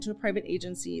to a private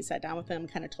agency, sat down with them,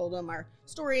 kind of told them our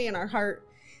story and our heart.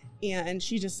 And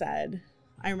she just said,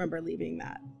 I remember leaving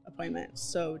that appointment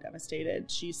so devastated.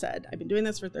 She said, I've been doing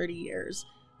this for 30 years.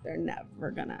 They're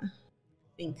never going to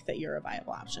think that you're a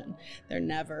viable option. They're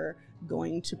never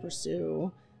going to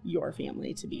pursue your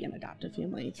family to be an adoptive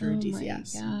family through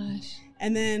DCS. Oh my gosh.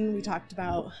 And then we talked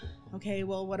about, okay,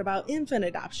 well, what about infant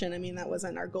adoption? I mean, that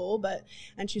wasn't our goal,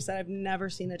 and she said, I've never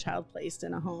seen a child placed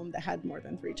in a home that had more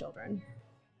than 3 children.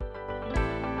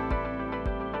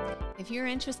 If you're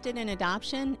interested in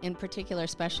adoption, in particular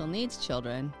special needs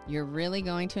children, you're really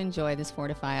going to enjoy this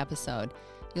Fortify episode.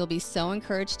 You'll be so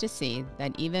encouraged to see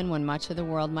that even when much of the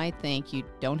world might think you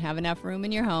don't have enough room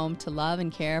in your home to love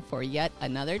and care for yet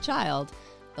another child,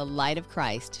 the light of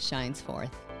Christ shines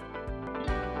forth.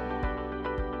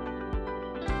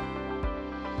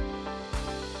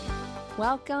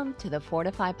 Welcome to the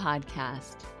Fortify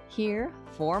Podcast. Here,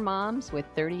 4 moms with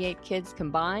 38 kids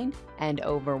combined and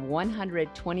over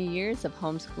 120 years of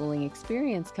homeschooling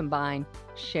experience combined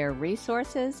share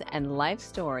resources and life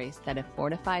stories that have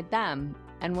fortified them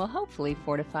and will hopefully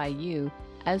fortify you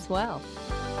as well.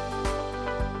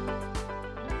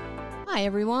 Hi,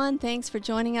 everyone. Thanks for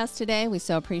joining us today. We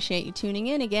so appreciate you tuning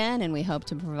in again, and we hope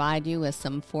to provide you with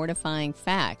some fortifying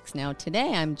facts. Now,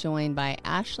 today I'm joined by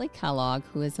Ashley Kellogg,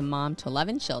 who is a mom to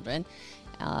 11 children,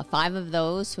 5 of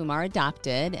those whom are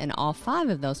adopted, and all 5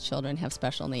 of those children have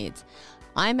special needs.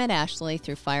 I met Ashley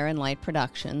through Fire and Light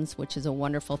Productions, which is a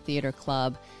wonderful theater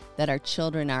club that our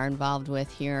children are involved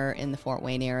with here in the Fort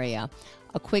Wayne area.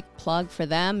 A quick plug for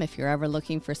them, if you're ever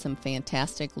looking for some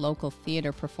fantastic local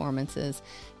theater performances,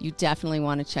 you definitely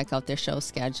want to check out their show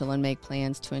schedule and make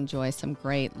plans to enjoy some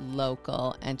great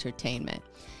local entertainment.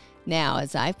 Now,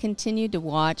 as I've continued to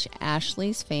watch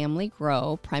Ashley's family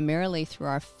grow, primarily through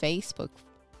our Facebook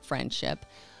friendship,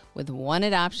 with one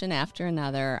adoption after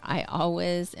another, I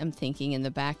always am thinking in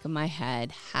the back of my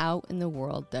head, how in the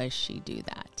world does she do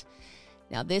that?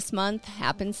 Now, this month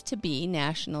happens to be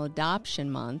National Adoption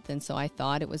Month, and so I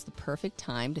thought it was the perfect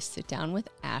time to sit down with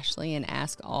Ashley and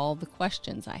ask all the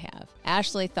questions I have.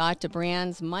 Ashley thought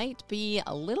DeBrands might be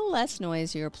a little less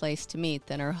noisier place to meet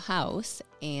than her house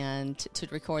and to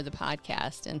record the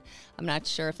podcast, and I'm not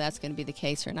sure if that's going to be the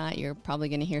case or not. You're probably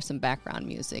going to hear some background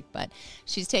music, but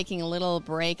she's taking a little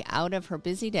break out of her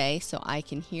busy day so I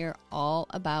can hear all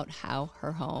about how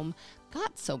her home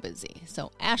got so busy.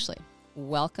 So, Ashley,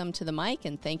 welcome to the mic,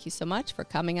 and thank you so much for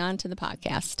coming on to the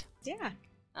podcast. Yeah.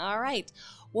 All right.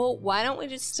 Well, why don't we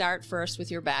just start first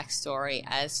with your backstory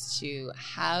as to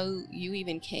how you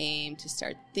even came to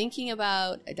start thinking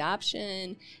about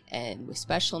adoption and with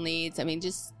special needs. I mean,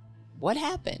 just what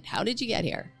happened? How did you get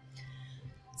here?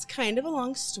 It's kind of a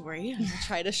long story. I'll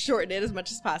try to shorten it as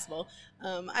much as possible.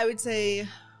 I would say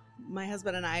my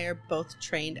husband and I are both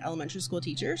trained elementary school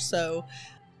teachers, so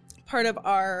part of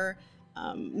our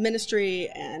ministry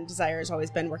and desire has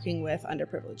always been working with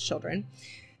underprivileged children.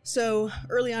 So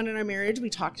early on in our marriage, we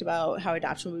talked about how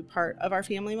adoption would be part of our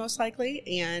family most likely,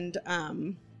 and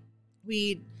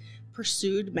we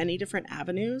pursued many different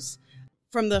avenues.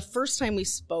 From the first time we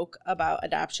spoke about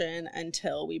adoption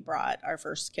until we brought our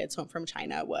first kids home from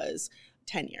China was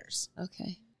 10 years.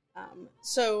 Okay.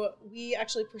 So we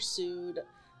actually pursued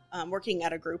working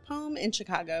at a group home in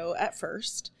Chicago at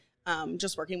first.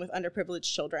 Just working with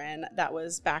underprivileged children. That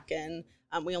was back in,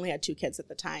 we only had 2 kids at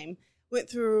the time. Went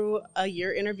through a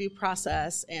year interview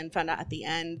process and found out at the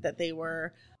end that they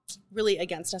were really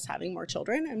against us having more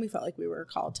children, and we felt like we were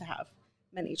called to have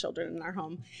many children in our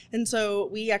home. And so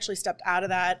we actually stepped out of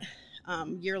that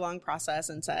year-long process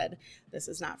and said, this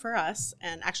is not for us,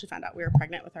 and actually found out we were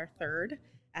pregnant with our 3rd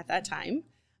at that time.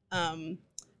 And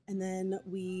then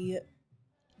we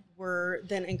were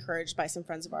then encouraged by some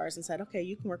friends of ours and said, okay,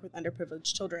 you can work with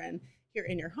underprivileged children here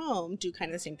in your home, do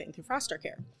kind of the same thing through foster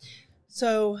care.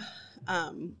 So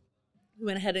we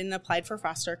went ahead and applied for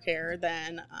foster care.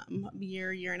 Then a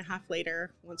year and a half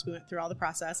later, once we went through all the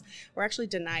process, we're actually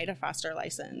denied a foster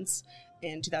license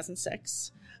in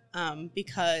 2006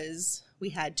 because we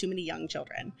had too many young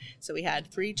children. So we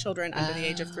had 3 children under the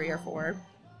age of 3 or 4.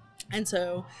 And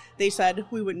so they said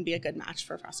we wouldn't be a good match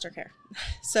for foster care.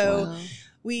 So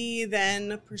we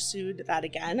then pursued that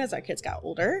again as our kids got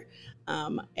older.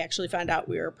 I actually found out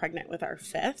we were pregnant with our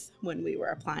 5th when we were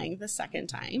applying the second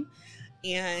time.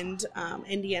 And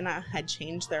Indiana had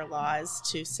changed their laws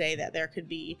to say that there could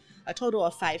be a total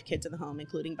of 5 kids in the home,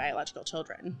 including biological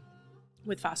children,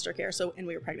 with foster care. So, and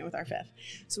we were pregnant with our 5th.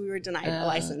 So we were denied a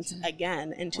license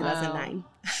again in 2009.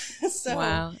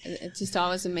 Wow. It just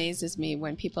always amazes me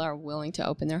when people are willing to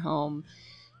open their home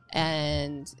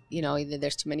And, either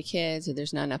there's too many kids or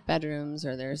there's not enough bedrooms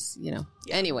or there's,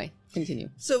 anyway, continue.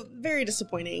 So very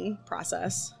disappointing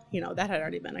process. That had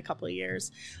already been a couple of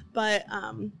years. But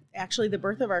actually the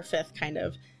birth of our fifth kind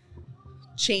of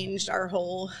changed our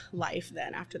whole life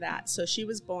then after that. So she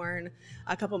was born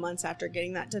a couple months after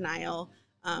getting that denial.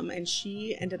 And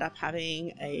she ended up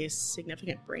having a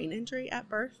significant brain injury at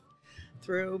birth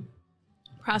through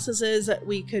processes that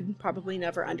we could probably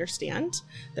never understand.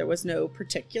 There was no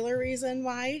particular reason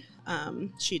why.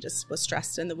 She just was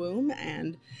stressed in the womb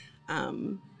and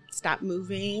stopped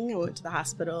moving. I went to the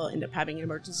hospital, ended up having an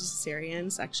emergency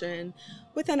cesarean section.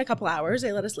 Within a couple hours,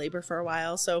 they let us labor for a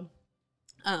while. So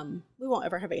we won't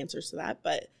ever have answers to that.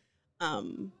 But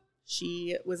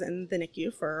she was in the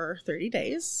NICU for 30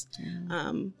 days,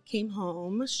 came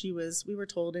home. We were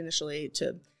told initially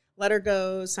to let her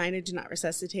go, sign a do not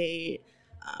resuscitate.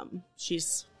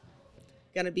 She's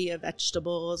going to be a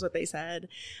vegetable is what they said.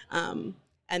 And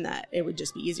that it would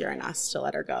just be easier on us to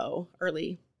let her go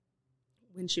early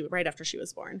right after she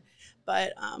was born.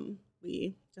 But,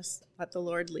 we just let the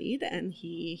Lord lead and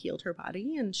he healed her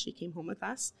body and she came home with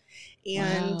us.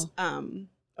 And,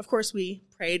 of course we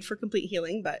prayed for complete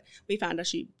healing, but we found as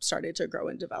she started to grow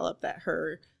and develop that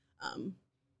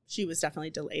she was definitely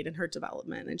delayed in her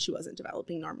development and she wasn't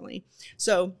developing normally.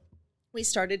 So we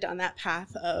started down that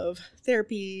path of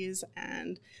therapies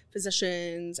and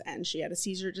physicians, and she had a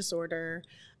seizure disorder.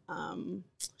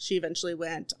 She eventually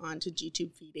went on to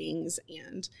G-tube feedings,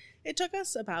 and it took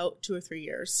us about 2 or 3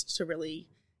 years to really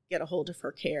get a hold of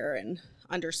her care and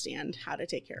understand how to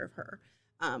take care of her.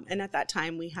 And at that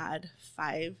time, we had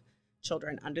 5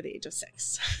 children under the age of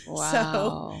 6. Wow.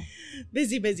 So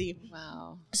busy.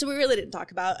 Wow. So we really didn't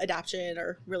talk about adoption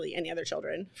or really any other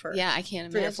children for I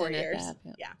can't 3 imagine or 4 years.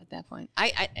 At that point.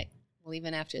 Well,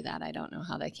 even after that, I don't know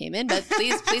how that came in, but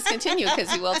please continue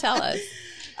because you will tell us.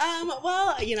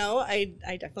 Well, I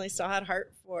definitely still had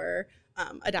heart for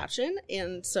adoption,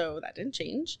 and so that didn't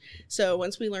change. So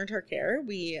once we learned her care,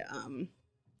 we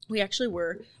actually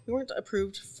we weren't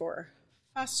approved for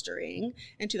fostering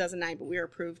in 2009, but we were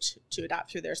approved to adopt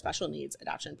through their special needs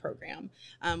adoption program,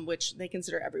 which they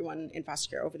consider everyone in foster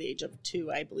care over the age of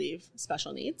 2, I believe,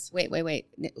 special needs. Wait.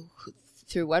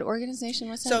 Through what organization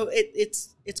was that? So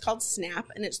it's called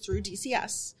SNAP, and it's through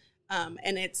DCS.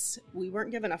 And we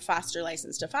weren't given a foster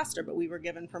license to foster, but we were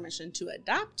given permission to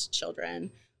adopt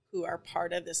children who are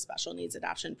part of this special needs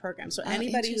adoption program. So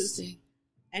anybody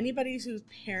whose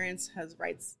parents has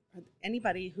rights, or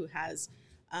anybody who has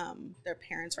their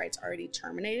parents' rights already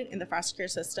terminated in the foster care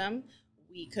system,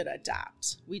 we could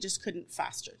adopt. We just couldn't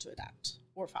foster to adopt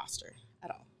or foster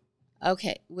at all.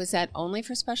 Okay. Was that only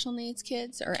for special needs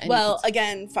kids or any Well, kids?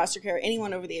 Again, foster care,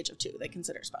 anyone over the age of 2, they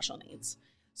consider special needs.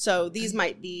 So these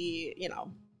might be,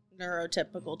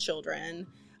 neurotypical children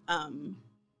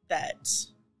that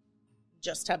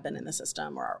just have been in the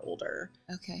system or are older.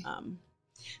 Okay.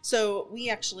 So we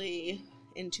actually,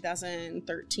 in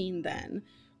 2013 then,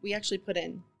 we actually put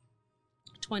in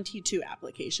 22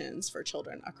 applications for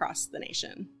children across the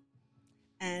nation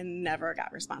and never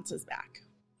got responses back.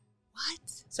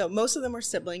 What? So most of them were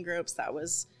sibling groups. That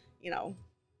was,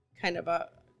 kind of a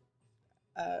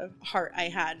heart I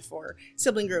had for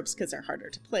sibling groups because they're harder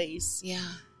to place.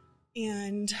 Yeah.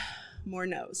 And more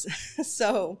no's.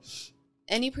 So.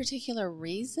 Any particular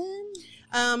reason?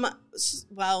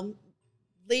 Well,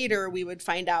 later we would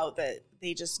find out that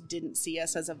they just didn't see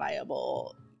us as a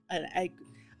viable,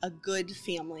 a good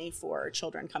family for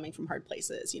children coming from hard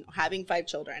places. Having 5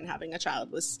 children, having a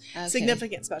child with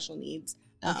significant special needs.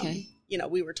 Okay.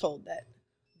 We were told that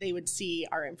they would see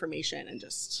our information and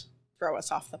just throw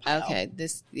us off the pile. Okay.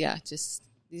 These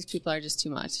people are just too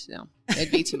much. No,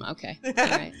 it'd be too much. Okay. All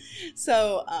right.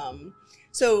 So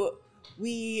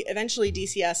we eventually,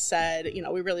 DCS said,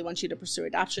 we really want you to pursue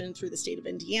adoption through the state of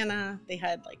Indiana. They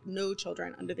had no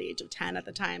children under the age of 10 at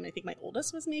the time. I think my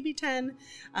oldest was maybe 10.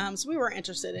 So we were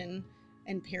interested in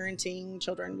parenting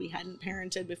children we hadn't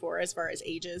parented before as far as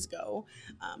ages go.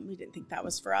 We didn't think that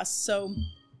was for us. So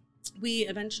we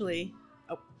eventually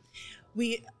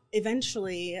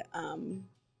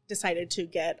decided to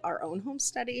get our own home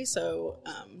study. So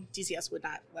DCS would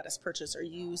not let us purchase or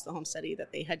use the home study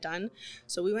that they had done.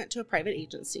 So we went to a private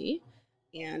agency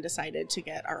and decided to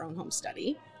get our own home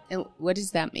study. And what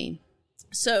does that mean?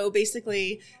 So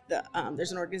basically,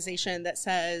 there's an organization that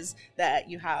says that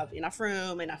you have enough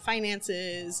room, enough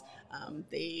finances.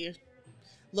 They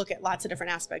look at lots of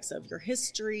different aspects of your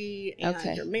history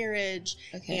and your marriage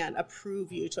and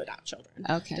approve you to adopt children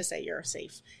to say you're a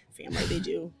safe family. They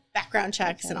do background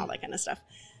checks and all that kind of stuff.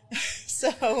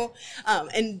 So,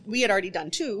 and we had already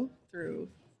done 2 through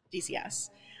DCS.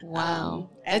 Wow.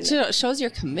 And That shows your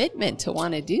commitment to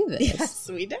want to do this. yes,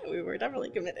 we did. We were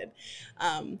definitely committed.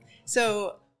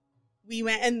 So we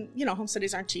went, and home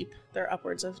studies aren't cheap. They're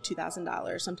upwards of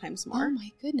 $2,000, sometimes more. Oh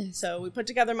my goodness. So we put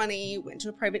together money, went to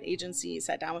a private agency,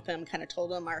 sat down with them, kind of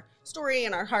told them our story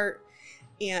and our heart.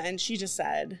 And she just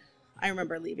said, I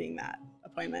remember leaving that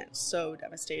appointment so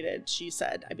devastated. She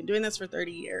said, I've been doing this for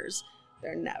 30 years.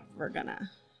 They're never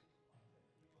gonna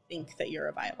think that you're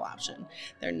a viable option.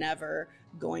 They're never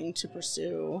going to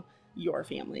pursue your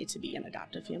family to be an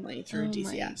adoptive family through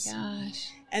DCS. Oh my gosh.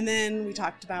 And then we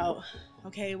talked about,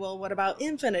 okay, well, what about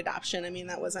infant adoption? I mean,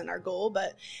 that wasn't our goal,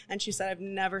 and she said, I've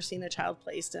never seen a child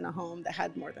placed in a home that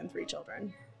had more than 3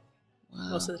 children. Wow.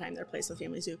 Most of the time they're placed with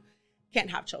families who can't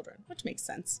have children, which makes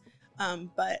sense.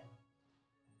 But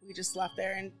we just left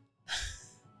there and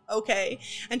okay.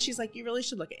 And she's like, you really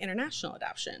should look at international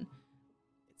adoption.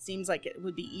 It seems like it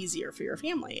would be easier for your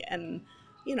family. And,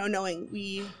 knowing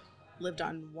we lived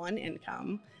on one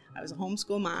income, I was a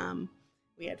homeschool mom.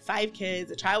 We had 5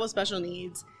 kids, a child with special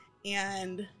needs,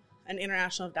 and an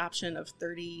international adoption of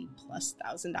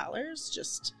 $30,000+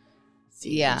 just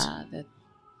seemed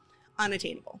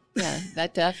unattainable. Yeah,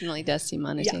 that definitely does seem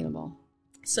unattainable. Yeah.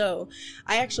 So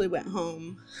I actually went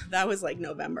home. That was like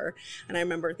November. And I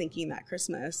remember thinking that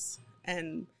Christmas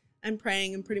and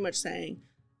praying and pretty much saying,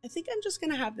 I think I'm just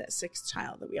going to have that 6th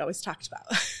child that we always talked about.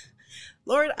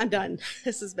 Lord, I'm done.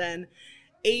 This has been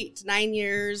 8-9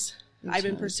 years. I've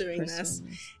been pursuing this.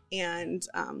 And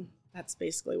that's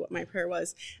basically what my prayer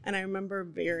was. And I remember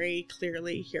very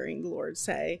clearly hearing the Lord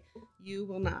say, you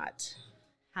will not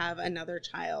have another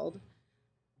child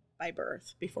by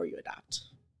birth before you adopt.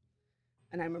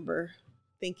 And I remember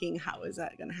thinking, how is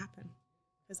that going to happen?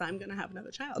 Because I'm going to have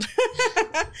another child.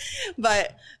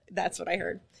 But that's what I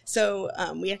heard. So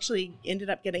we actually ended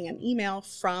up getting an email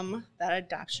from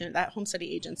that home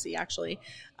study agency, actually,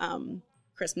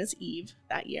 Christmas Eve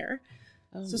that year.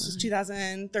 So this was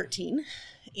 2013.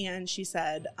 And she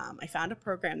said, I found a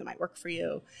program that might work for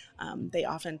you. They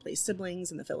often place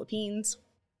siblings in the Philippines.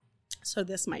 So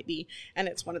this might be, and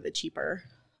it's one of the cheaper,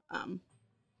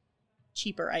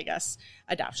 I guess,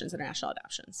 adoptions, international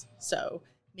adoptions. So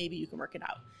maybe you can work it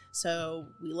out. So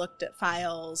we looked at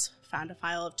files, found a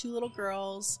file of 2 little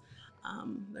girls.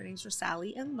 Their names were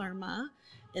Sally and Lerma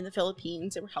in the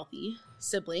Philippines. They were healthy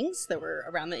siblings. They were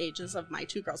around the ages of my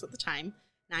 2 girls at the time,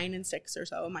 9 and 6 or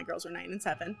so. My girls were 9 and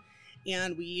 7.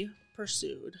 And we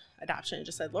pursued adoption and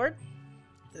just said, Lord,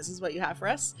 this is what you have for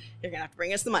us. You're going to have to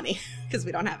bring us the money because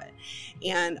we don't have it.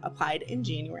 And applied in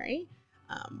January.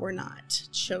 Were not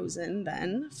chosen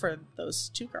then for those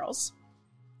 2 girls,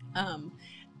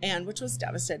 and which was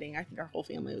devastating. I think our whole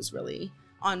family was really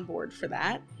on board for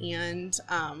that. And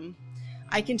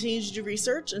I continued to do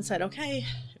research and said, okay,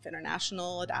 if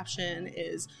international adoption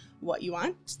is what you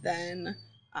want, then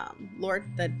Lord,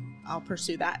 then I'll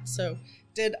pursue that. So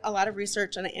did a lot of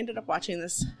research, and I ended up watching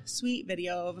this sweet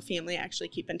video of a family I actually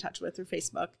keep in touch with through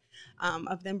Facebook,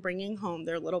 of them bringing home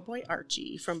their little boy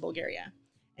Archie from Bulgaria.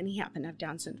 And he happened to have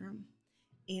Down syndrome.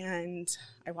 And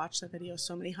I watched the video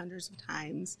so many hundreds of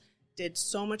times, did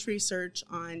so much research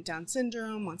on Down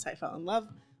syndrome once I fell in love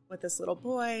with this little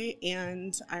boy.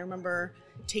 And I remember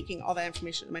taking all that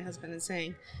information to my husband and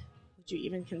saying, would you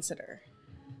even consider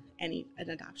an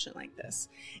adoption like this?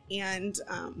 And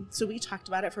so we talked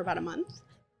about it for about a month.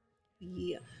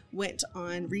 We went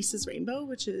on Reese's Rainbow,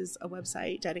 which is a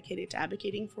website dedicated to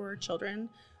advocating for children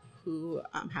who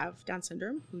have Down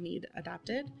syndrome, who need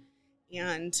adopted,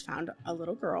 and found a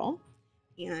little girl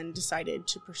and decided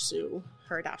to pursue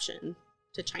her adoption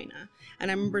to China.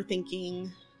 And I remember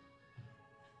thinking,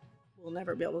 we'll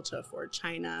never be able to afford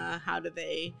China. How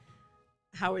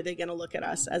are they going to look at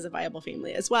us as a viable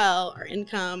family as well? Our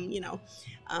income,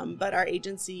 but our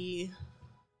agency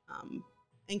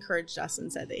encouraged us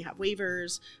and said they have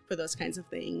waivers for those kinds of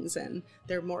things, and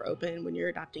they're more open when you're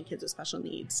adopting kids with special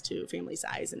needs to family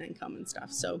size and income and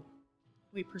stuff. So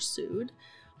we pursued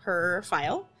her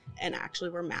file and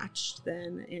actually were matched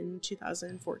then in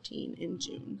 2014 in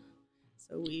June.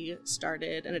 So we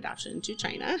started an adoption to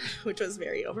China, which was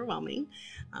very overwhelming.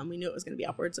 We knew it was going to be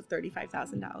upwards of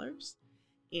 $35,000,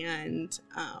 and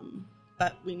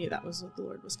but we knew that was what the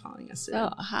Lord was calling us to.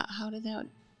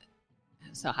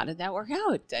 So how did that work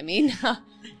out? I mean,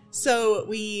 so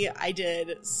I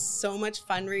did so much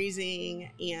fundraising,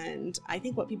 and I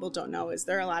think what people don't know is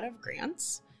there are a lot of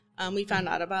grants we found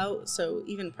out about. So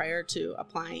even prior to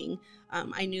applying,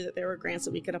 I knew that there were grants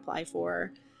that we could apply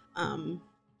for.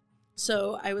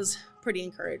 So I was pretty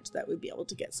encouraged that we'd be able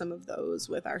to get some of those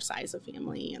with our size of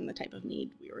family and the type of need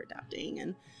we were adopting.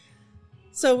 And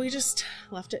So we just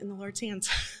left it in the Lord's hands.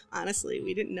 Honestly,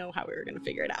 we didn't know how we were going to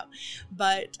figure it out.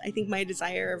 But I think my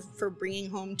desire for bringing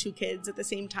home 2 kids at the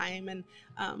same time, and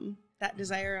that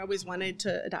desire, I always wanted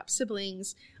to adopt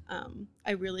siblings.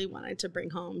 I really wanted to bring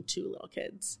home 2 little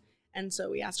kids. And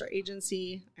so we asked our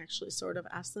agency, actually sort of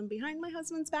asked them behind my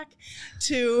husband's back,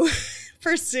 to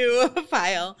pursue a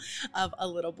file of a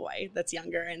little boy that's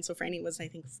younger. And so Franny was, I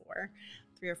think,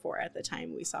 3 or 4 at the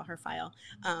time we saw her file.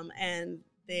 And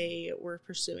they were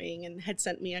pursuing and had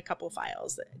sent me a couple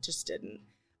files that just didn't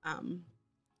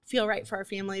feel right for our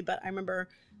family. But I remember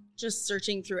just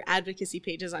searching through advocacy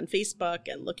pages on Facebook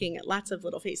and looking at lots of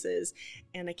little faces.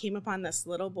 And I came upon this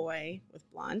little boy with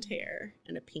blonde hair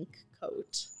and a pink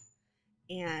coat.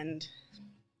 And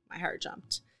my heart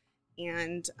jumped.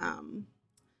 And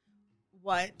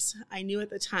what I knew at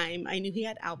the time, I knew he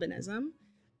had albinism.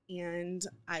 And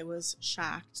I was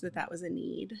shocked that was a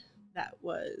need that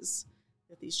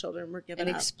these children were given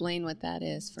and up. Explain what that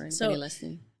is for anybody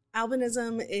listening.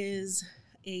 Albinism is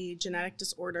a genetic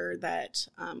disorder that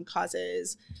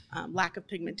causes lack of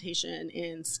pigmentation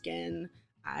in skin,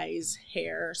 eyes,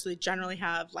 hair. So they generally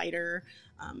have lighter,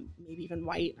 maybe even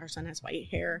white. Our son has white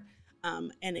hair.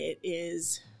 And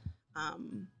it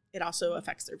also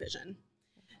affects their vision.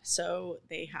 So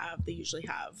they usually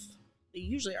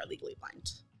are legally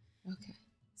blind. Okay.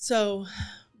 So,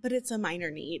 but it's a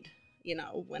minor need.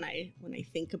 When I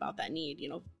think about that need,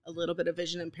 a little bit of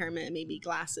vision impairment, maybe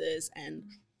glasses and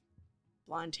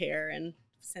blonde hair and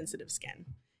sensitive skin,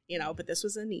 but this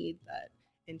was a need that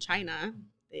in China,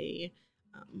 they,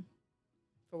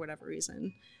 for whatever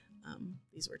reason,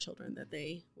 these were children that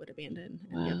they would abandon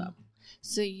and give up.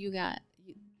 So you got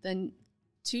then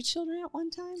 2 children at one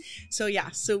time?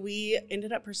 So we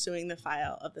ended up pursuing the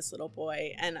file of this little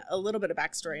boy. And a little bit of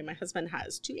backstory, my husband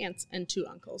has 2 aunts and 2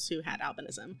 uncles who had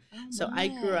albinism. I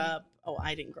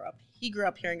didn't grow up. He grew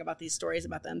up hearing about these stories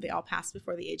about them. They all passed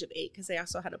before the age of 8 because they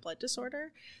also had a blood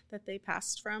disorder that they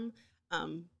passed from.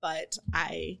 But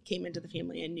I came into the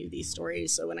family and knew these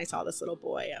stories. So when I saw this little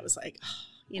boy, I was like,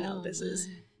 this is,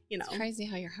 It's crazy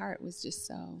how your heart was just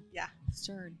so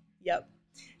stirred. Yep.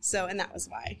 So, and that was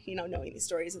why, knowing these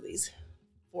stories of these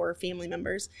 4 family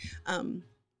members.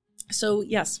 So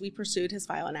yes, we pursued his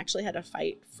file and actually had a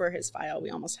fight for his file. We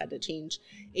almost had to change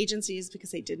agencies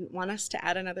because they didn't want us to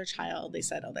add another child. They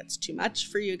said, that's too much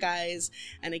for you guys.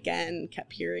 And again,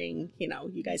 kept hearing,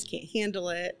 you guys can't handle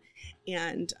it.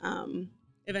 And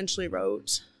eventually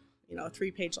wrote, a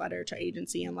 3-page letter to our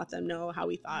agency and let them know how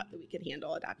we thought that we could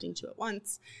handle adopting 2 at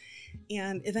once.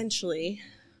 And eventually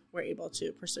were able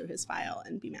to pursue his file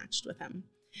and be matched with him.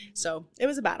 So it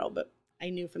was a battle, but I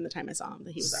knew from the time I saw him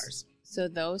that he was ours. So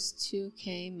those 2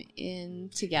 came in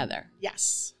together?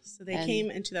 Yes. So they came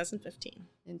in 2015.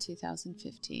 In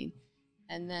 2015.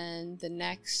 And then the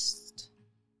next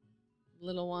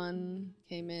little one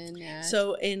came in at...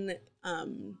 So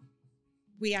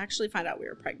we actually found out we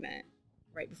were pregnant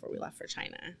right before we left for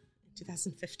China.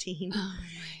 2015. Oh,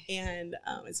 right. And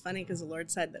it's funny because the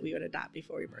Lord said that we would adopt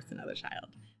before we birthed another child.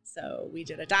 So we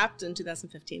did adopt in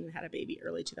 2015 and had a baby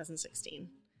early 2016.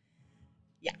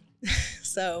 Yeah.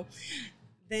 So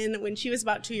then when she was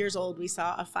about 2 years old, we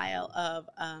saw a file of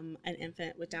an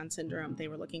infant with Down syndrome they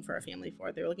were looking for a family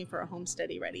for. They were looking for a home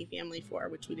study ready family for,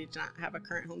 which we did not have a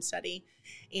current home study,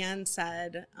 and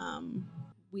said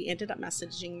we ended up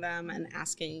messaging them and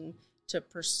asking to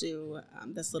pursue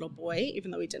this little boy,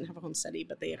 even though we didn't have a home study,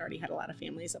 but they had already had a lot of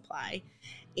families apply.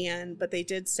 But they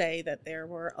did say that there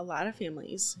were a lot of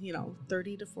families,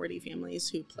 30 to 40 families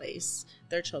who place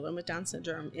their children with Down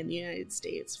syndrome in the United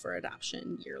States for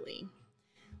adoption yearly,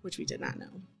 which we did not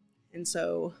know. And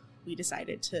so we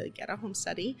decided to get a home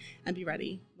study and be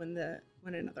ready when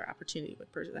another opportunity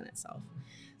would present itself.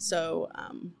 So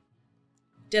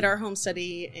did our home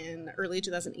study in early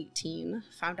 2018,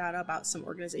 found out about some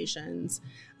organizations.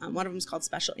 One of them is called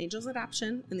Special Angels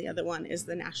Adoption, and the other one is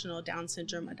the National Down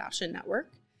Syndrome Adoption Network.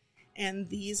 And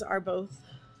these are both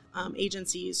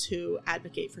agencies who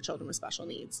advocate for children with special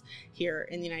needs here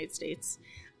in the United States.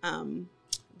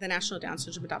 The National Down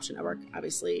Syndrome Adoption Network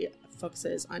obviously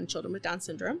focuses on children with Down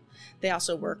syndrome. They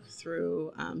also work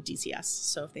through DCS,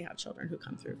 so if they have children who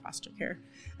come through foster care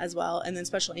as well. And then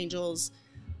Special Angels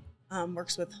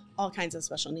works with all kinds of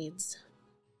special needs.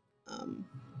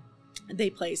 They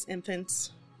place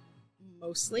infants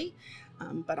mostly,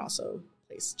 but also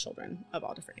place children of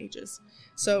all different ages.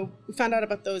 So we found out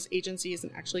about those agencies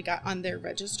and actually got on their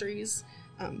registries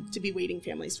to be waiting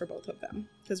families for both of them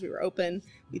because we were open.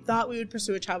 We thought we would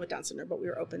pursue a child with Down syndrome, but we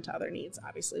were open to other needs.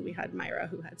 Obviously, we had Myra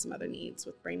who had some other needs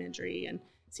with brain injury and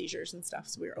seizures and stuff,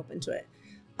 so we were open to it.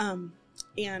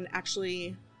 And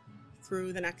actually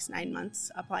through the next 9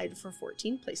 months, applied for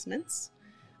 14 placements,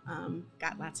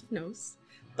 got lots of no's.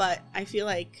 But I feel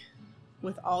like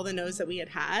with all the no's that we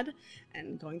had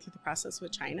and going through the process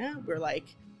with China, we're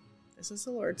like, this is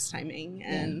the Lord's timing,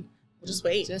 and we'll just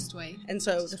wait. Just wait. And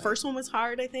so the first one was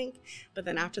hard, I think. But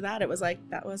then after that, it was like,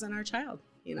 that wasn't our child,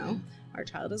 Our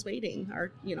child is waiting.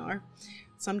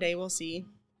 Someday we'll see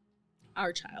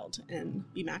our child and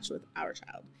be matched with our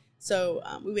child. So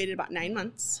we waited about 9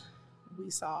 months. We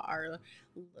saw our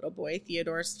little boy,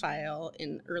 Theodore's file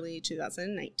in early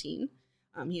 2019.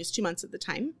 He was 2 months at the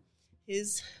time.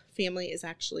 His family is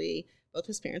actually, both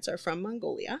his parents are from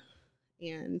Mongolia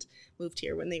and moved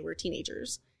here when they were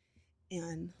teenagers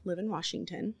and live in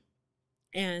Washington.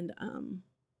 And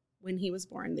when he was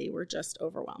born, they were just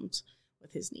overwhelmed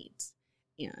with his needs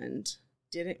and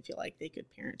didn't feel like they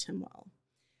could parent him well.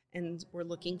 And were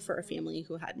looking for a family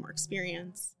who had more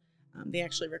experience. They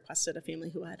actually requested a family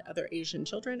who had other Asian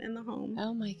children in the home.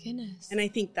 Oh, my goodness. And I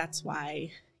think that's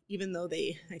why, even though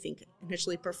they, I think,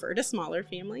 initially preferred a smaller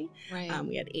family, right.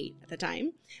 We had 8 at the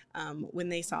time, when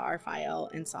they saw our file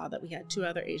and saw that we had 2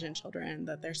 other Asian children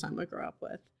that their son would grow up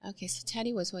with. Okay, so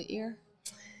Teddy was what year?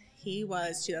 He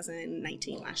was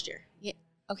 2019, last year. Yeah.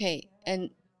 Okay,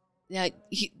 and now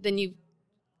then you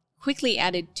quickly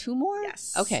added 2 more?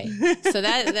 Yes. Okay. So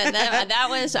that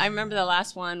was, I remember the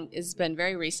last one has been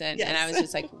very recent, yes. And I was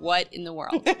just like, what in the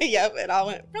world? Yep, it all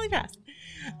went really fast.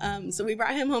 So we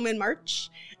brought him home in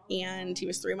March, and he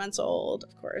was 3 months old,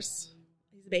 of course.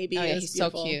 He's a baby. Oh, yeah, he's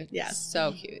beautiful. so cute. Yes.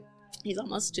 So cute. He's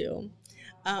almost 2.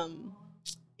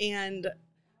 And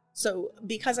so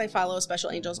because I follow Special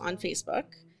Angels on Facebook,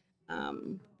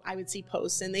 I would see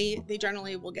posts, and they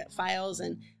generally will get files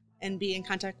and be in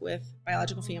contact with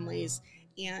biological families,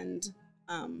 and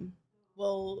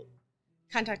will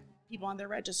contact people on their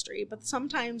registry. But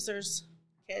sometimes there's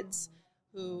kids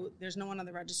who there's no one on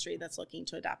the registry that's looking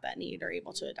to adopt that need or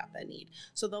able to adopt that need.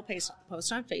 So they'll post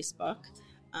on Facebook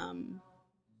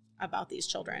about these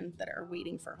children that are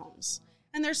waiting for homes.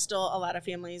 And there's still a lot of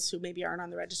families who maybe aren't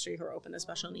on the registry who are open to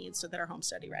special needs, so that are home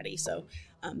study ready. So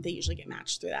they usually get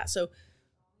matched through that. So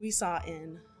we saw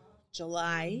in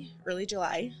early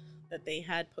July, that they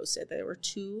had posted that there were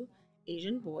 2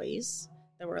 Asian boys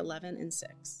that were 11 and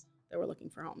 6 that were looking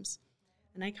for homes.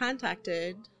 And I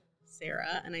contacted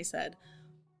Sarah and I said,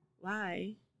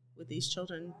 why would these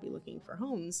children be looking for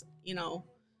homes?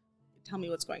 Tell me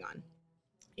what's going on.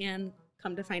 And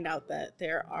come to find out that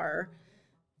there are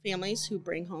families who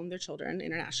bring home their children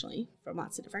internationally from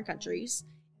lots of different countries,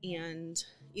 and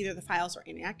either the files are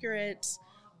inaccurate,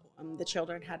 the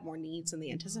children had more needs than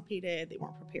they anticipated, they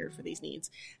weren't prepared for these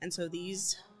needs, and so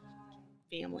these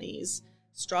families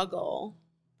struggle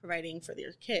providing for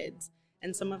their kids,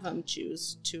 and some of them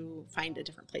choose to find a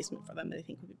different placement for them that they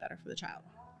think would be better for the child.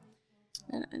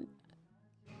 And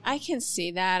I can see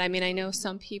that. I mean, I know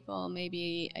some people may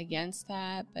be against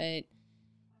that, but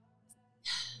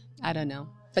I don't know.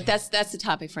 But that's the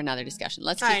topic for another discussion.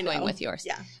 Let's keep going with yours.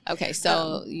 Yeah. Okay.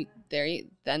 So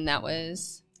then that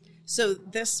was. So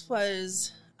this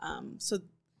was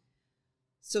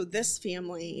so this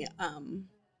family,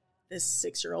 this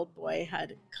 6-year-old boy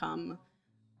had come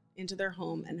into their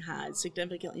home and had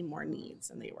significantly more needs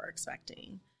than they were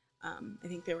expecting. I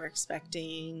think they were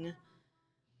expecting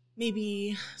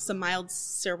maybe some mild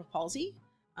cerebral palsy,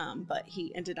 but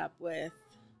he ended up with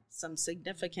some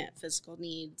significant physical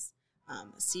needs,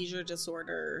 seizure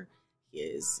disorder.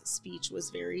 His speech was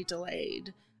very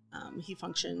delayed. He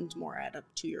functioned more at a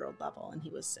 2-year-old level, and he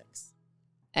was 6.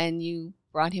 And you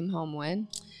brought him home when?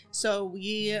 So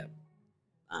we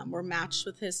were matched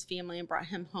with his family and brought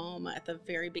him home at the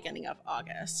very beginning of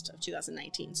August of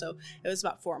 2019. So it was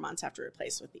about 4 months after we were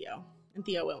placed with Theo. And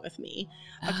Theo went with me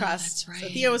across. That's right. So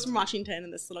Theo was from Washington,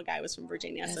 and this little guy was from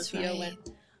Virginia. That's so Theo right.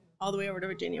 went all the way over to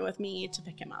Virginia with me to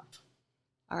pick him up.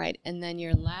 All right. And then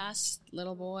your last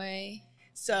little boy?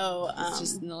 So it's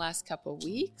just in the last couple of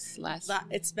weeks?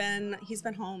 He's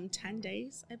been home 10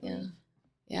 days, I believe.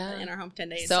 Yeah. In our home 10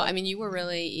 days. So, I mean, you were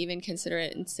really even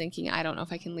considerate in thinking, I don't know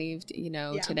if I can leave,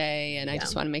 today. And I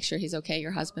just want to make sure he's okay.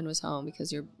 Your husband was home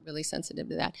because you're really sensitive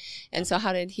to that. And so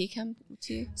how did he come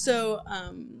to you? So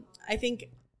I think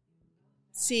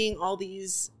seeing all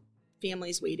these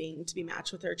families waiting to be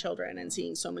matched with their children and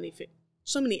seeing so many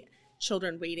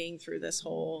children waiting through this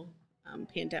whole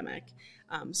pandemic,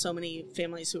 so many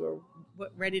families who were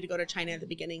ready to go to China at the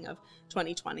beginning of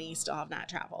 2020 still have not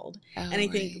traveled. And I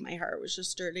think my heart was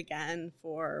just stirred again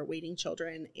for waiting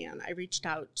children. And I reached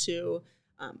out to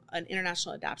an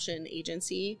international adoption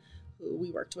agency who we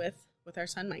worked with our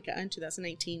son Micah in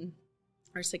 2019,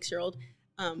 our 6-year-old.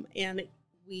 And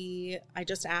I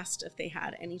just asked if they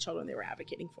had any children they were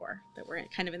advocating for that were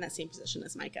kind of in that same position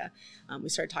as Micah. We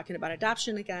started talking about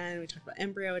adoption again. We talked about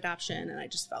embryo adoption, and I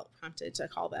just felt prompted to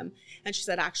call them. And she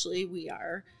said, actually, we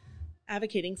are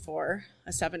advocating for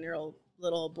a 7-year-old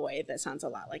little boy that sounds a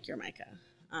lot like your Micah.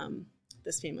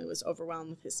 This family was overwhelmed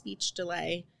with his speech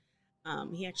delay.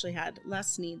 He actually had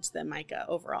less needs than Micah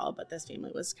overall, but this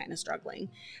family was kind of struggling.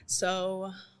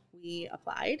 So we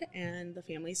applied, and the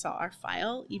family saw our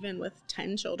file, even with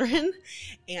 10 children,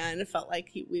 and felt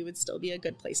like we would still be a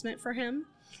good placement for him.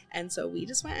 And so we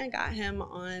just went and got him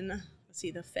on,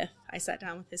 the 5th. I sat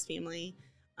down with his family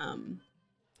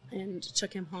and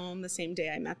took him home the same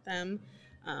day I met them,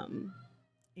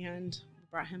 and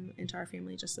brought him into our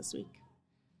family just this week.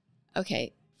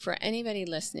 Okay, for anybody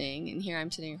listening, and here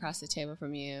I'm sitting across the table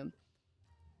from you,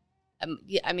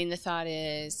 the thought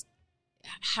is,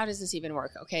 how does this even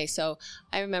work? Okay, so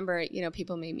I remember,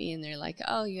 people meet me and they're like,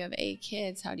 oh, you have 8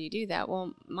 kids. How do you do that?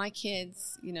 Well, my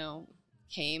kids,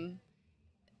 came,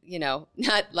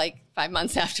 not like 5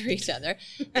 months after each other.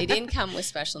 They didn't come with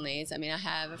special needs. I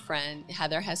have a friend,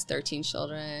 Heather has 13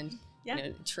 children,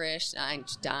 Trish,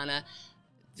 Donna,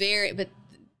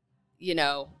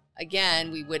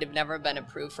 again, we would have never been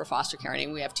approved for foster care.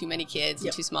 We have too many kids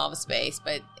and too small of a space.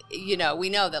 But, we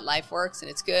know that life works and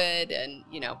it's good and,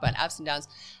 but ups and downs.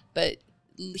 But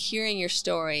hearing your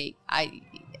story,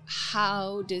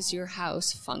 how does your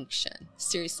house function?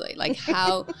 Seriously, like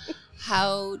how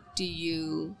do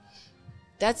you,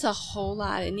 that's a whole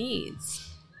lot of needs.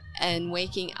 And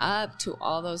waking up to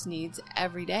all those needs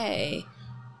every day,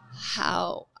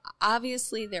 how,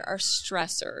 obviously there are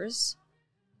stressors.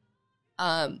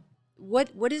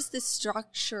 What is the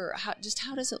structure?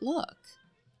 How does it look?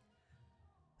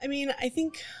 I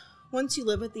think once you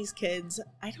live with these kids,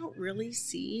 I don't really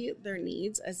see their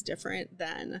needs as different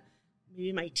than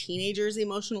maybe my teenager's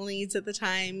emotional needs at the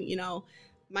time.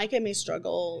 Micah may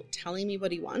struggle telling me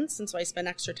what he wants, and so I spend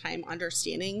extra time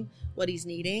understanding what he's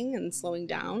needing and slowing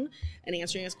down and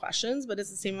answering his questions. But it's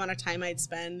the same amount of time I'd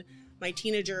spend my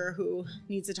teenager who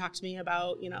needs to talk to me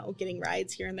about, getting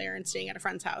rides here and there and staying at a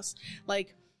friend's house.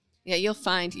 Yeah, you'll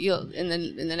find in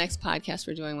the next podcast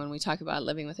we're doing when we talk about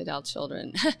living with adult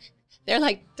children, they're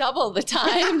like double the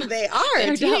time. They are.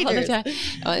 They're double the time.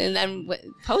 Oh, and then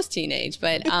post-teenage,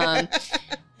 but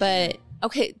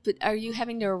okay. But are you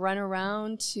having to run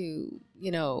around to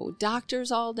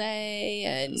doctors all day?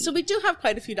 And so we do have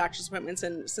quite a few doctor's appointments,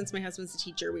 and since my husband's a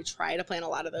teacher, we try to plan a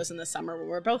lot of those in the summer when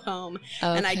we're both home.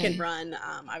 Okay. And I can run.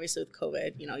 Obviously, with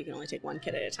COVID, you can only take one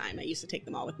kid at a time. I used to take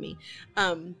them all with me,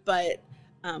 but.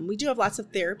 We do have lots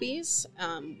of therapies.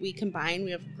 We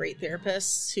have great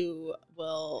therapists who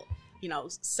will,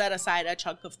 set aside a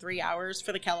chunk of 3 hours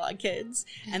for the Kellogg kids,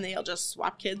 and they'll just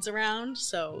swap kids around.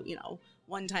 So,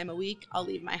 one time a week, I'll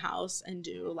leave my house and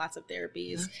do lots of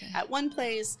therapies at one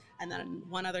place, and then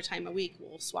one other time a week,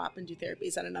 we'll swap and do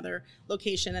therapies at another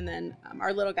location. And then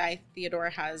our little guy,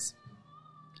 Theodore, has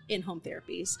in-home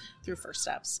therapies through First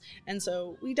Steps. And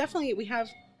so we have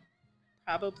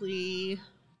probably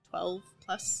 12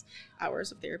 plus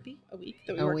hours of therapy a week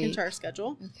that we work into our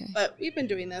schedule. Okay. But we've been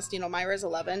doing this, Myra's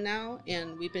 11 now,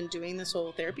 and we've been doing this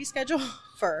whole therapy schedule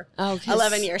for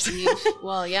 11 years.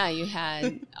 You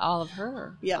had all of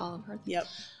her. Yep. All of her. Yep.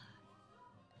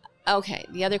 Okay.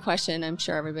 The other question I'm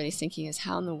sure everybody's thinking is,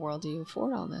 how in the world do you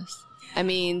afford all this?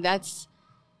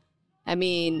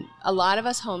 A lot of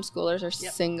us homeschoolers are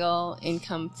single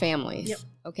income families. Yep.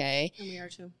 Okay. And we are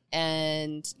too.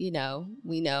 And,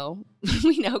 we know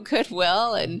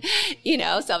Goodwill and,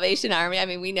 Salvation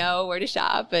Army. We know where to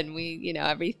shop, and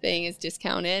everything is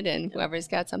discounted, and whoever's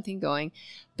got something going.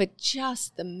 But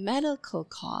just the medical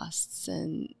costs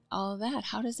and all of that,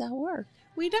 how does that work?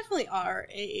 We definitely are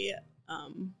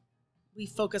we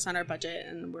focus on our budget,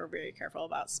 and we're very careful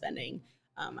about spending.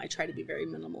 I try to be very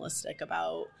minimalistic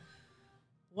about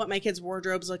what my kids'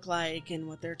 wardrobes look like and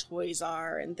what their toys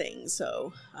are and things.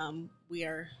 So we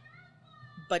are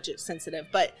budget sensitive.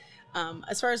 But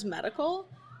as far as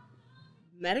Medicaid,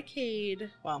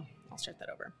 well, I'll start that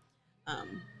over.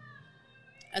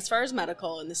 As far as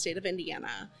medical in the state of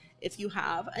Indiana, if you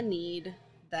have a need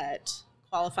that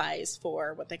qualifies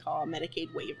for what they call a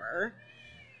Medicaid waiver,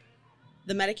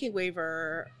 the Medicaid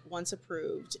waiver, once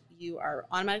approved, you are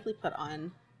automatically put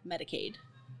on Medicaid,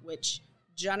 which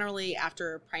generally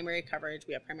after primary coverage,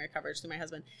 we have primary coverage through my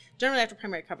husband, generally after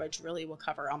primary coverage really will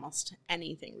cover almost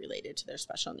anything related to their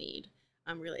special need,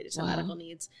 related to medical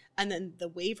needs. And then the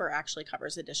waiver actually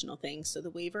covers additional things. So the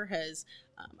waiver has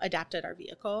adapted our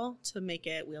vehicle to make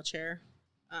it wheelchair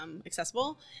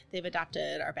accessible. They've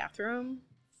adapted our bathroom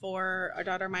for our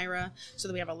daughter Myra, so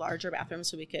that we have a larger bathroom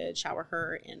so we could shower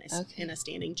her in a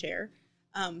standing chair.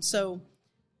 So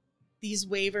these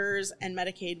waivers and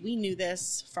Medicaid, we knew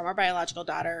this from our biological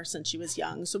daughter since she was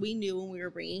young. So we knew when we were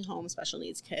bringing home special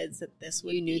needs kids that this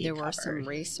would be covered. You knew there were some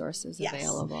resources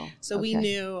available. So we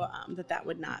knew that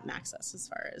would not max us as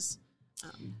far as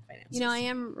finances. I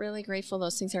am really grateful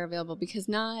those things are available because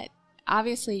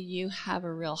obviously you have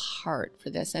a real heart for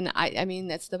this. And I mean,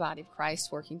 that's the body of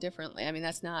Christ working differently. I mean,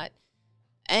 that's not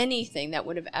anything that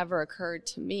would have ever occurred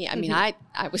to me. I mean, I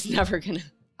was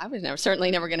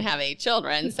certainly never going to have 8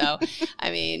 children. So,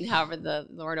 I mean, however the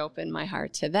Lord opened my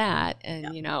heart to that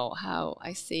and, how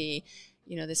I see,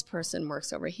 this person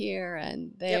works over here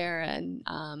and there. Yep.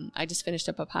 And I just finished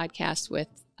up a podcast with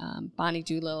Bonnie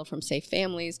Doolittle from Safe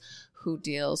Families, who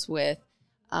deals with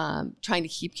trying to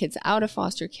keep kids out of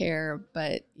foster care,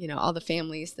 but, all the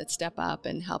families that step up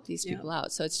and help these people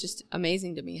out. So it's just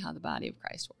amazing to me how the body of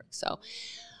Christ works. So,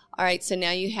 all right, so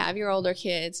now you have your older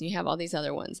kids and you have all these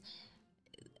other ones.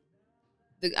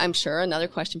 I'm sure another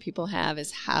question people have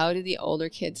is, how do the older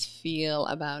kids feel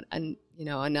about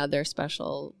another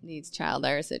special needs child?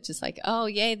 Or is it just like, oh,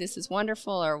 yay, this is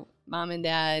wonderful, or mom and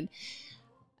dad?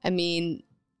 I mean,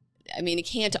 it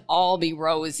can't all be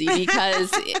rosy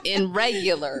because in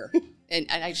regular, and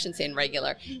I shouldn't say in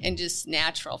regular, in just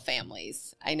natural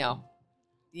families, I know,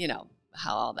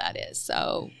 how all that is.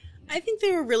 So I think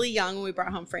they were really young when we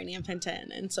brought home Franny and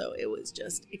Fenton, and so it was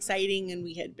just exciting. And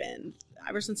we had been,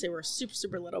 ever since they were super,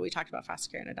 super little, we talked about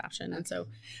foster care and adoption. And so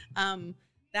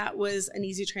that was an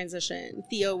easy transition.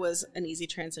 Theo was an easy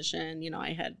transition.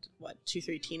 I had,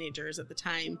 2-3 teenagers at the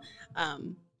time,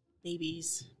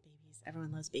 babies.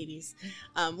 Everyone loves babies.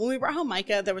 When we brought home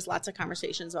Micah, there was lots of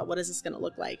conversations about what is this going to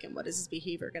look like and what is his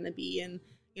behavior going to be and,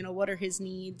 what are his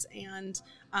needs. And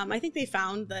I think they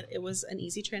found that it was an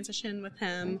easy transition with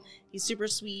him. He's super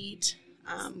sweet,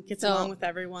 gets along with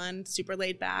everyone, super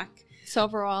laid back. So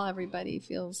overall, everybody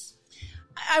feels...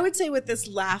 I would say with this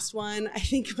last one, I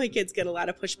think my kids get a lot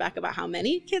of pushback about how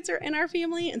many kids are in our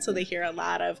family. And so they hear a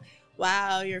lot of,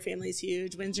 wow, your family's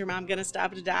huge. When's your mom going to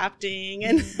stop adopting?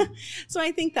 And so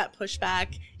I think that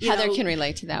pushback. Heather can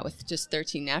relate to that with just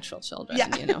 13 natural children,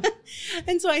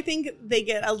 And so I think they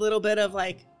get a little bit of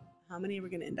like, how many are we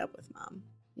going to end up with, Mom?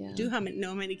 Yeah. Know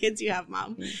how many kids you have,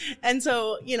 Mom? Yeah. And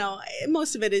so,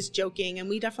 most of it is joking. And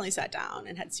we definitely sat down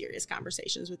and had serious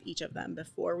conversations with each of them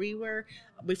before we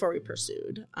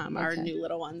pursued our new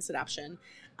little one's adoption,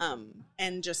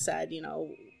 and just said,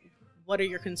 what are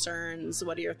your concerns?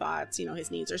 What are your thoughts?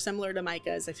 His needs are similar to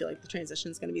Micah's. I feel like the transition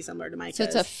is going to be similar to Micah's. So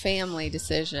it's a family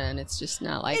decision. It's just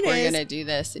not like we're going to do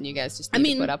this and you guys just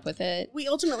need to put up with it. We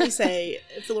ultimately say,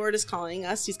 if the Lord is calling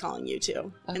us, he's calling you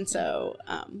too. Okay. And so,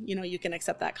 you can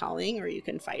accept that calling or you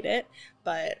can fight it.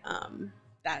 But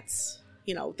that's...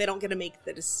 they don't get to make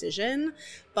the decision.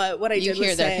 But what I did was say... You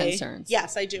hear their concerns.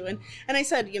 Yes, I do. And I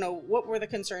said, what were the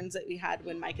concerns that we had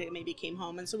when Micah maybe came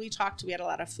home? And so we had a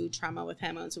lot of food trauma with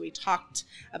him. And so we talked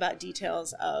about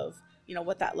details of,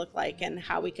 what that looked like and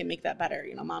how we can make that better.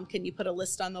 Mom, can you put a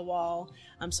list on the wall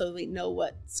so we know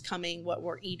what's coming, what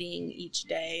we're eating each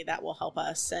day? That will help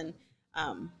us. And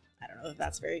I don't know if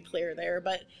that's very clear there,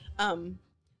 but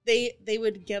they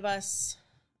would give us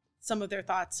some of their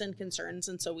thoughts and concerns.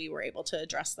 And so we were able to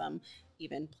address them,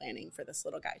 even planning for this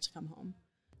little guy to come home.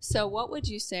 So what would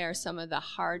you say are some of the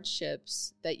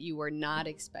hardships that you were not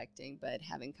expecting but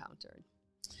have encountered?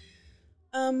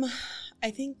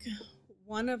 I think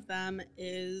one of them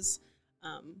is,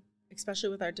 especially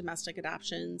with our domestic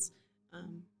adoptions,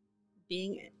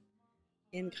 being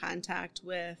in contact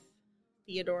with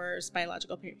Theodore's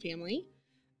biological family.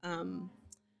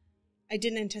 I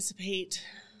didn't anticipate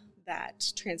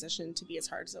that transition to be as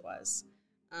hard as it was.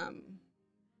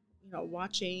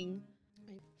 Watching.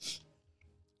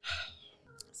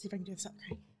 See if I can do this up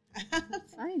right.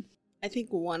 Fine. I think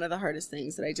one of the hardest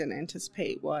things that I didn't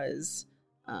anticipate was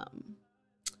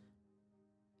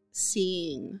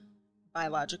seeing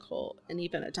biological and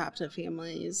even adoptive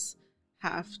families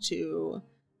have to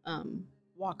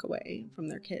walk away from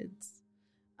their kids.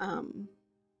 I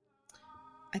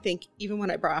think even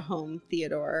when I brought home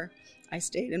Theodore, I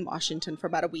stayed in Washington for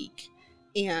about a week.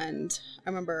 And I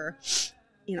remember,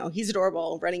 he's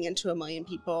adorable, running into a million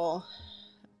people,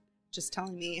 just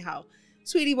telling me how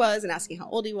sweet he was and asking how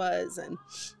old he was, and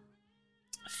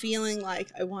feeling like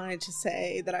I wanted to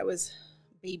say that I was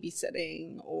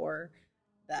babysitting or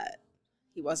that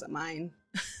he wasn't mine.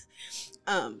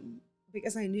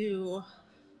 Because I knew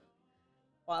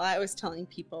while I was telling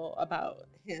people about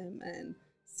him and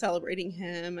celebrating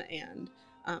him and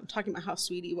talking about how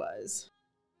sweet he was,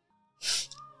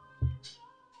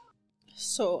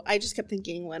 So I just kept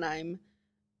thinking when I'm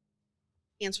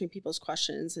answering people's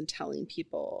questions and telling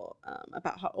people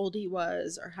about how old he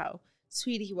was or how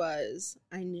sweet he was,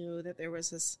 I knew that there was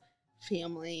this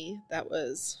family that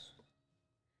was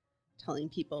telling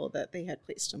people that they had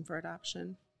placed him for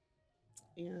adoption,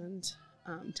 and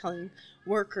telling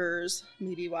workers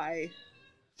maybe why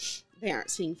they aren't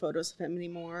seeing photos of him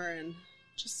anymore, and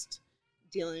just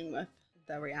dealing with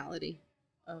the reality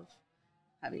of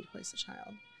having to place a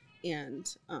child. And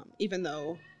even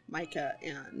though Micah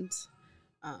and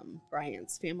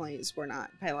Brian's families were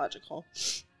not biological,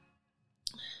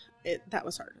 that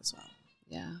was hard as well.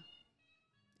 Yeah.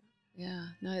 Yeah.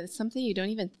 No, it's something you don't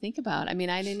even think about. I mean,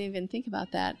 I didn't even think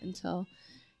about that until,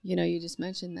 you just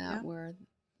mentioned that, where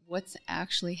what's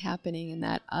actually happening in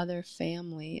that other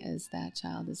family as that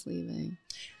child is leaving.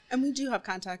 And we do have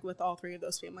contact with all three of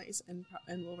those families, and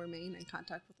will remain in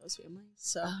contact with those families.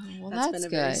 So that's been a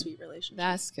very sweet relationship.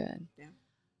 That's good. Yeah.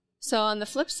 So on the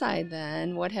flip side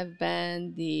then, what have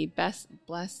been the best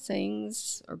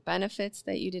blessings or benefits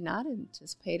that you did not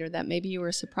anticipate or that maybe you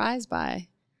were surprised by?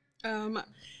 The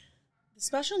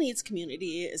special needs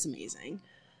community is amazing,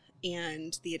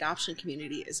 and the adoption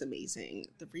community is amazing.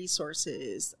 The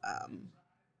resources,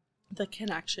 the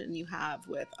connection you have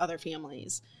with other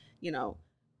families.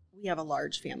 We have a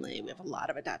large family. We have a lot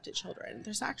of adopted children.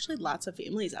 There's actually lots of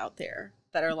families out there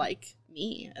that are like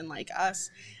me and like us.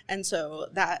 And so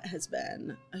that has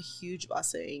been a huge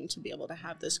blessing to be able to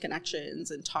have those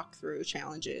connections and talk through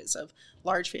challenges of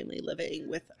large family living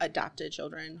with adopted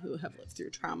children who have lived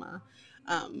through trauma.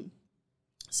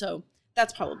 So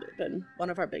that's probably been one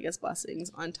of our biggest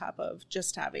blessings, on top of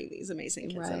just having these amazing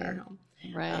kids in our home.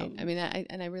 Right. I mean,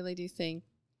 I really do think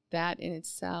that in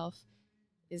itself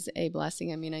is a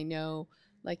blessing. I mean, I know,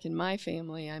 like in my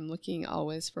family, I'm looking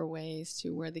always for ways to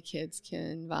where the kids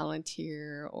can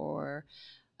volunteer, or,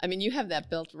 I mean, you have that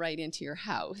built right into your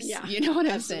house. Yeah, you know what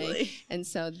I'm absolutely saying? And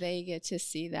so they get to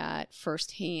see that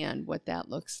firsthand, what that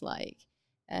looks like.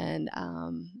 And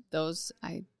those,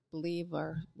 I believe,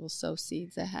 will sow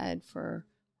seeds ahead for,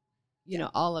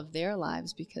 all of their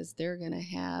lives, because they're going to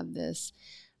have this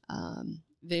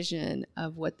vision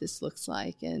of what this looks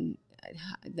like, and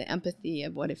the empathy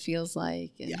of what it feels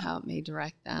like, and how it may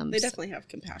direct them. They definitely have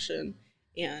compassion,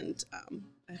 and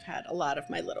I've had a lot of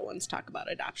my little ones talk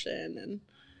about adoption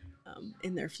and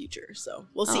in their future, so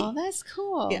we'll see. Oh, that's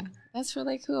cool. Yeah, that's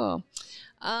really cool.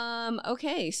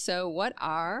 Okay, so what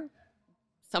are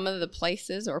some of the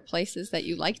places that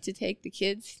you like to take the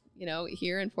kids,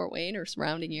 here in Fort Wayne or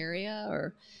surrounding area?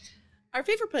 Or our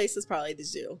favorite place is probably the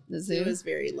zoo. The zoo is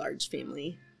very large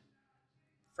family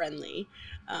friendly,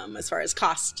 as far as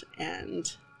cost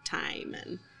and time,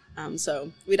 and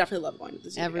so we definitely love going to the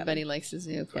zoo. Everybody likes the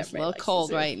zoo. Of course, it's a little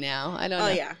cold right now. I don't know.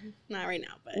 Oh yeah, not right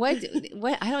now. But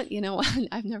what I don't.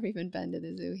 I've never even been to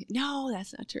the zoo. No,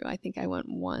 that's not true. I think I went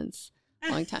once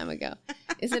a long time ago.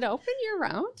 Is it open year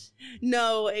round?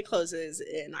 No, it closes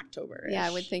in October. Yeah,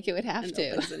 I would think it would have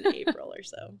to. Opens in April or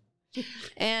so.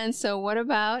 And so what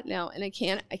about now, and I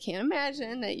can't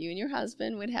imagine that you and your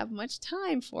husband would have much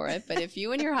time for it, but if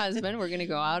you and your husband were going to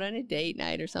go out on a date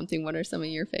night or something, what are some of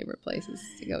your favorite places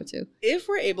to go to? If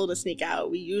we're able to sneak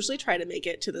out, we usually try to make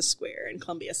it to the square in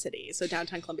Columbia City. So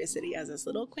downtown Columbia City has this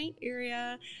little quaint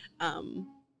area,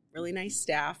 really nice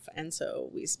staff, and so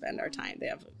we spend our time. They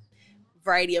have a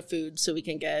variety of food, so we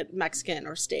can get Mexican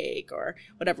or steak or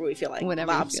whatever we feel like,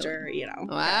 lobster,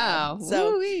 Wow.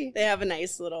 So Woo-wee. they have a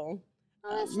nice little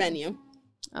menu.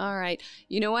 All right.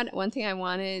 You know what? One thing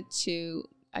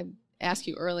I asked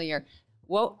you earlier,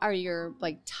 what are your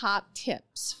top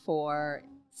tips for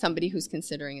somebody who's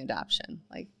considering adoption?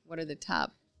 What are the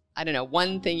top, I don't know,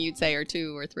 one thing you'd say, or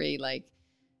two or three?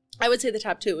 I would say the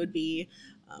top two would be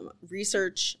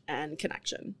research and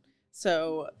connection.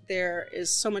 So there is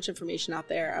so much information out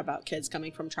there about kids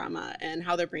coming from trauma and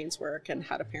how their brains work and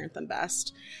how to parent them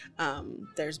best.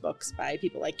 There's books by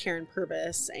people like Karen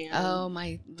Purvis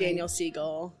and Daniel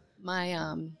Siegel.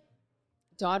 My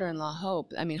daughter-in-law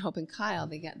Hope and Kyle,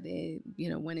 they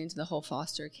went into the whole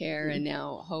foster care, and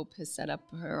now Hope has set up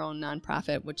her own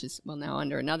nonprofit, which is now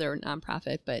under another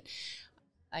nonprofit. But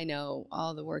I know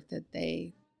all the work that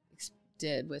they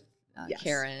did with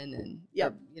Karen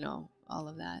and all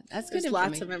of that. That's good. There's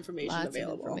lots of information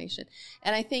available.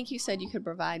 And I think you said you could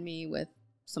provide me with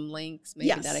some links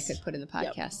that I could put in the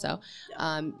podcast. Yep. So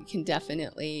you can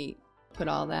definitely put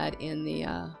all that in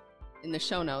the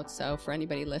show notes. So for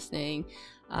anybody listening,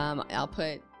 I'll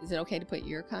put, is it okay to put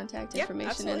your contact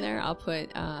information in there? I'll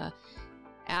put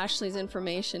Ashley's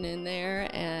information in there.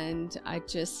 And I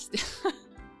just,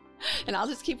 And I'll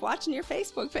just keep watching your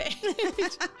Facebook page.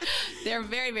 They're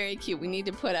very, very cute. We need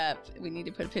to put a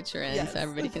picture in so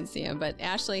everybody can see them. But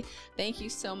Ashley, thank you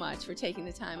so much for taking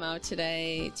the time out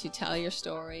today to tell your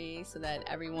story so that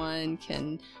everyone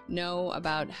can know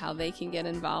about how they can get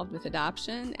involved with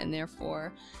adoption and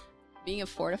therefore being a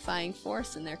fortifying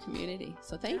force in their community.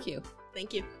 So thank you.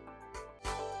 Thank you.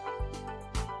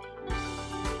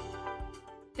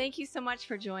 Thank you so much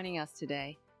for joining us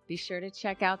today. Be sure to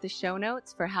check out the show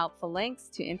notes for helpful links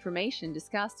to information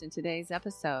discussed in today's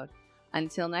episode.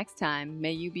 Until next time,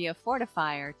 may you be a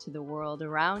fortifier to the world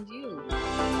around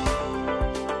you.